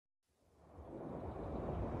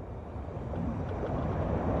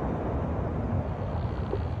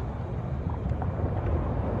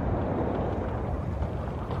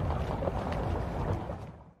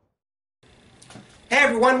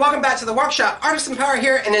everyone, welcome back to the workshop. Artisan Pirate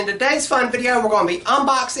here, and in today's fun video we're going to be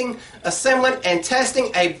unboxing, assembling, and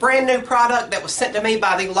testing a brand new product that was sent to me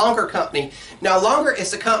by the Longer Company. Now Longer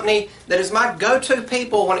is the company that is my go-to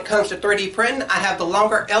people when it comes to 3D printing. I have the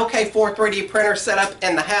Longer LK4 3D printer set up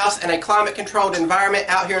in the house in a climate controlled environment.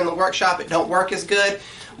 Out here in the workshop it don't work as good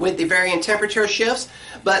with the varying temperature shifts,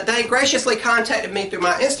 but they graciously contacted me through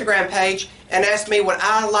my Instagram page and asked me would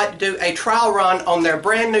I like to do a trial run on their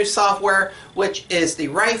brand new software, which is the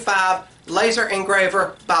RAY5 laser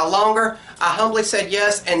engraver by Longer. I humbly said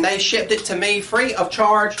yes, and they shipped it to me free of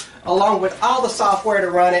charge along with all the software to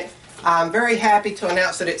run it. I'm very happy to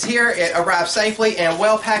announce that it's here. It arrived safely and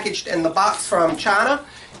well packaged in the box from China.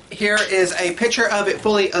 Here is a picture of it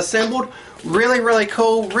fully assembled. Really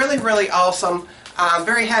cool, really awesome. I'm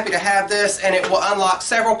very happy to have this, and it will unlock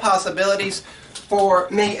several possibilities for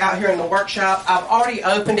me out here in the workshop. I've already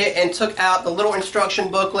opened it and took out the little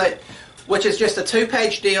instruction booklet, which is just a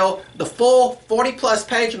 2-page deal. The full 40+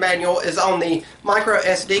 page manual is on the micro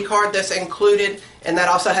SD card that's included, and that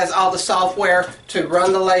also has all the software to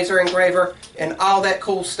run the laser engraver and all that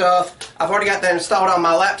cool stuff. I've already got that installed on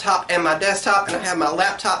my laptop and my desktop, and I have my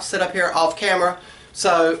laptop set up here off camera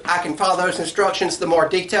so I can follow those instructions, the more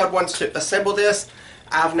detailed ones, to assemble this.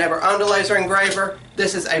 I've never owned a laser engraver.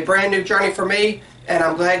 This is a brand new journey for me, and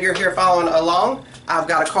I'm glad you're here following along. I've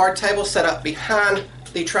got a card table set up behind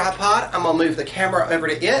the tripod. I'm going to move the camera over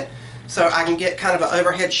to it so I can get kind of an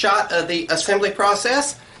overhead shot of the assembly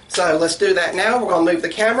process. So let's do that now. We're going to move the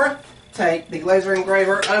camera, take the laser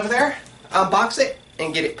engraver over there, unbox it,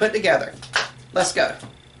 and get it put together. Let's go.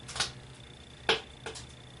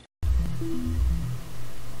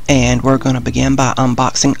 And we're going to begin by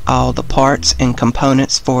unboxing all the parts and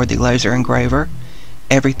components for the laser engraver.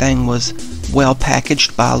 Everything was well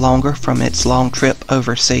packaged by Longer from its long trip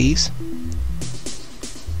overseas.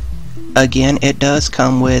 Again, it does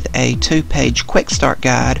come with a 2-page quick start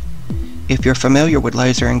guide if you're familiar with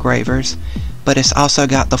laser engravers, but it's also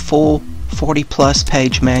got the full 40+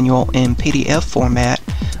 page manual in PDF format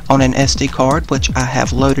on an SD card, which I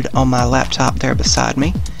have loaded on my laptop there beside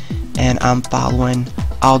me, and I'm following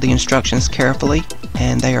all the instructions carefully,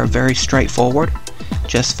 and they are very straightforward,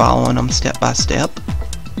 just following them step by step.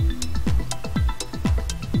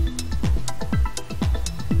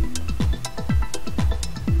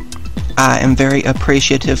 I am very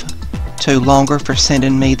appreciative to Longer for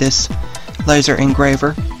sending me this laser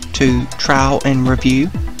engraver to trial and review.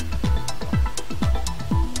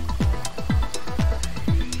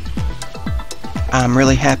 I'm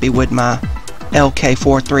really happy with my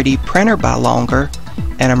LK4 3D printer by Longer,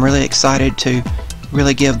 and I'm really excited to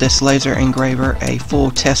really give this laser engraver a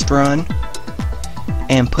full test run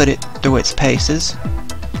and put it through its paces.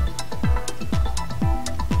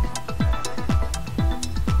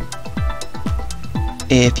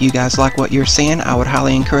 If you guys like what you're seeing, I would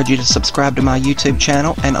highly encourage you to subscribe to my YouTube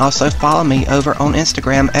channel and also follow me over on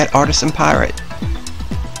Instagram at Artisan Pirate.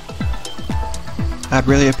 I'd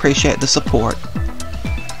really appreciate the support.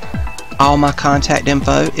 All my contact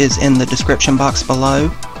info is in the description box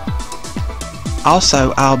below.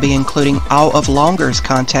 Also, I'll be including all of Longer's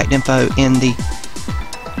contact info in the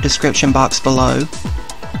description box below,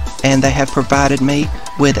 and they have provided me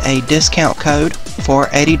with a discount code for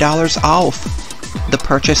 $80 off the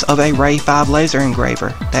purchase of a RAY5 laser engraver.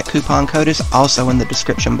 That coupon code is also in the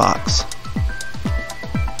description box.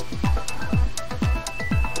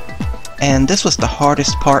 And this was the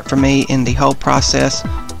hardest part for me in the whole process.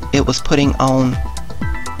 It was putting on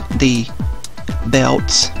the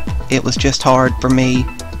belts. It was just hard for me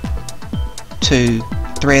to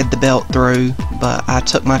thread the belt through, but I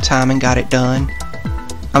took my time and got it done.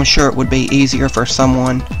 I'm sure it would be easier for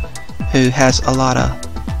someone who has a lot of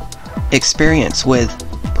experience with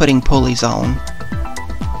putting pulleys on.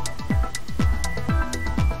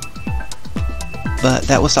 But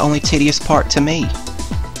that was the only tedious part to me.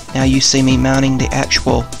 Now you see me mounting the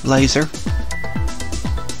actual laser.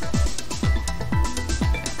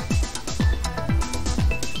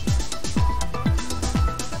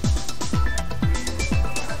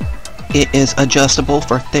 It is adjustable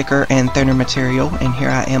for thicker and thinner material, and here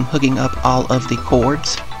I am hooking up all of the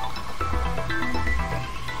cords.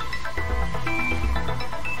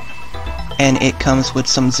 And it comes with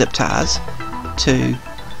some zip ties to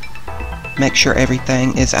make sure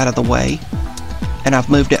everything is out of the way. And I've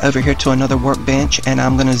moved it over here to another workbench, and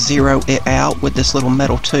I'm going to zero it out with this little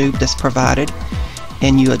metal tube that's provided,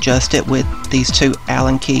 and you adjust it with these 2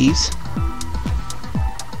 Allen keys.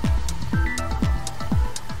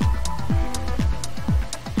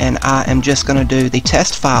 And I am just going to do the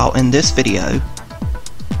test file in this video,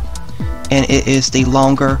 and it is the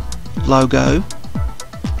Longer logo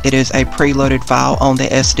It is a preloaded file on the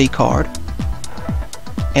SD card.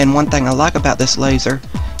 And one thing I like about this laser,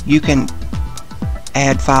 you can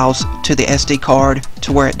add files to the SD card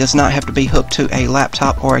to where it does not have to be hooked to a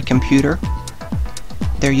laptop or a computer.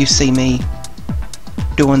 There you see me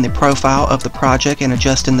doing the profile of the project and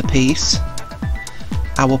adjusting the piece.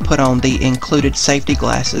 I will put on the included safety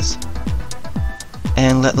glasses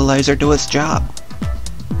and let the laser do its job.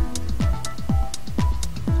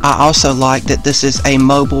 I also like that this is a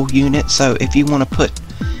mobile unit, so if you want to put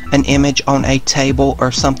an image on a table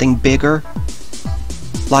or something bigger,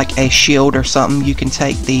 like a shield or something, you can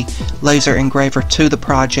take the laser engraver to the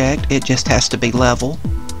project. It just has to be level.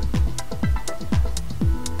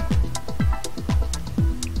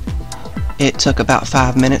 It took about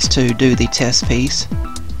 5 minutes to do the test piece.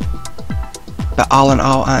 But all in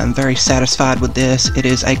all, I am very satisfied with this. It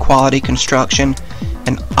is a quality construction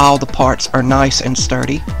and all the parts are nice and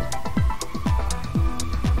sturdy.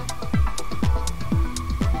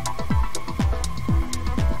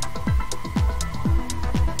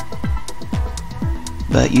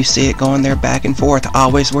 But you see it going there back and forth.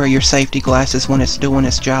 Always wear your safety glasses when it's doing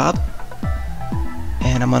its job.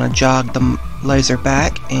 And I'm going to jog the laser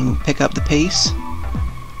back and pick up the piece.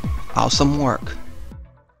 Awesome work.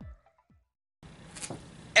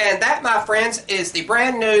 And that, my friends, is the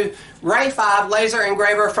brand new RAY5 laser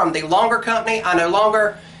engraver from the Longer company. I know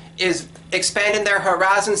Longer is expanding their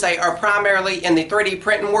horizons. They are primarily in the 3D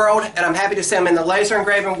printing world, and I'm happy to see them in the laser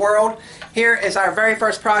engraving world. Here is our very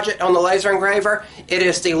first project on the laser engraver. It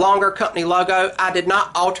is the Longer company logo. I did not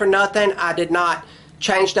alter nothing. I did not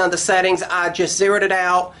change none of the settings. I just zeroed it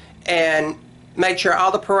out and made sure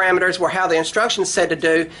all the parameters were how the instructions said to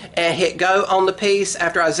do, and hit go on the piece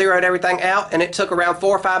after I zeroed everything out, and it took around 4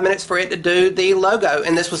 or 5 minutes for it to do the logo.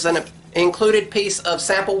 And this was an included piece of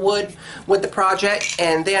sample wood with the project.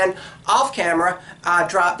 And then off camera, I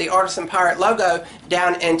dropped the Artisan Pirate logo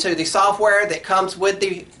down into the software that comes with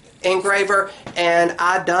the engraver, and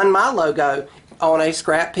I done my logo on a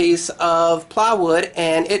scrap piece of plywood,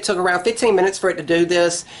 and it took around 15 minutes for it to do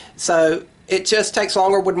this. So it just takes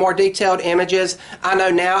longer with more detailed images. I know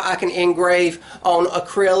now I can engrave on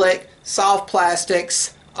acrylic, soft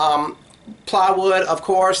plastics, plywood, of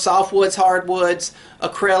course, softwoods, hardwoods,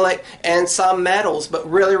 acrylic, and some metals. But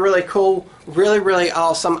really, really cool, really, really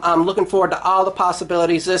awesome. I'm looking forward to all the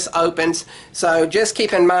possibilities this opens. So just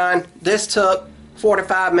keep in mind, this took 4 to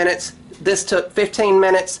 5 minutes. This took 15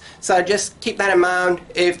 minutes, so just keep that in mind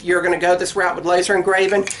if you're going to go this route with laser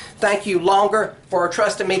engraving. Thank you, Longer, for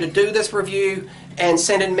trusting me to do this review and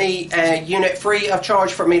sending me a unit free of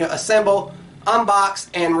charge for me to assemble, unbox,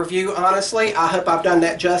 and review honestly. I hope I've done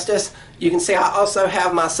that justice. You can see I also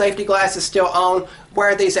have my safety glasses still on.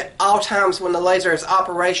 Wear these at all times when the laser is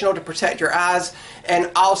operational to protect your eyes,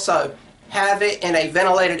 and also have it in a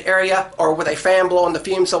ventilated area or with a fan blowing the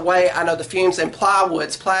fumes away. I know the fumes in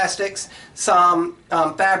plywoods, plastics, some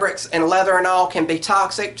fabrics, and leather and all can be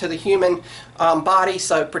toxic to the human body.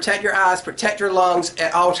 So protect your eyes, protect your lungs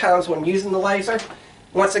at all times when using the laser.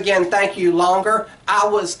 Once again, thank you, Longer. I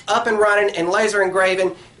was up and running in laser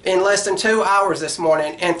engraving in less than 2 hours this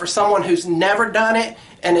morning, and for someone who's never done it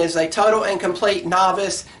and is a total and complete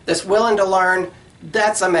novice that's willing to learn,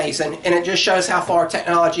 that's amazing, and it just shows how far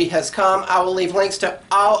technology has come. I will leave links to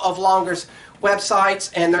all of Longer's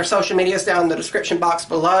websites and their social medias down in the description box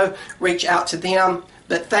below. Reach out to them.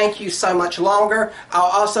 But thank you so much, Longer.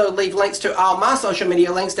 I'll also leave links to all my social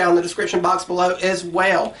media links down in the description box below as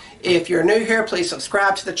well. If you're new here, please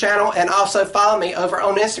subscribe to the channel and also follow me over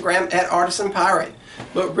on Instagram at Artisan Pirate.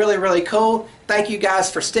 But really, really cool. Thank you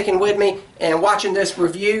guys for sticking with me and watching this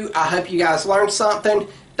review. I hope you guys learned something.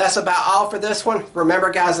 That's about all for this one. Remember,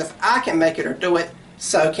 guys, if I can make it or do it,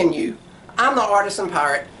 so can you. I'm the Artisan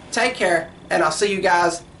Pirate. Take care, and I'll see you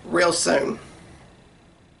guys real soon.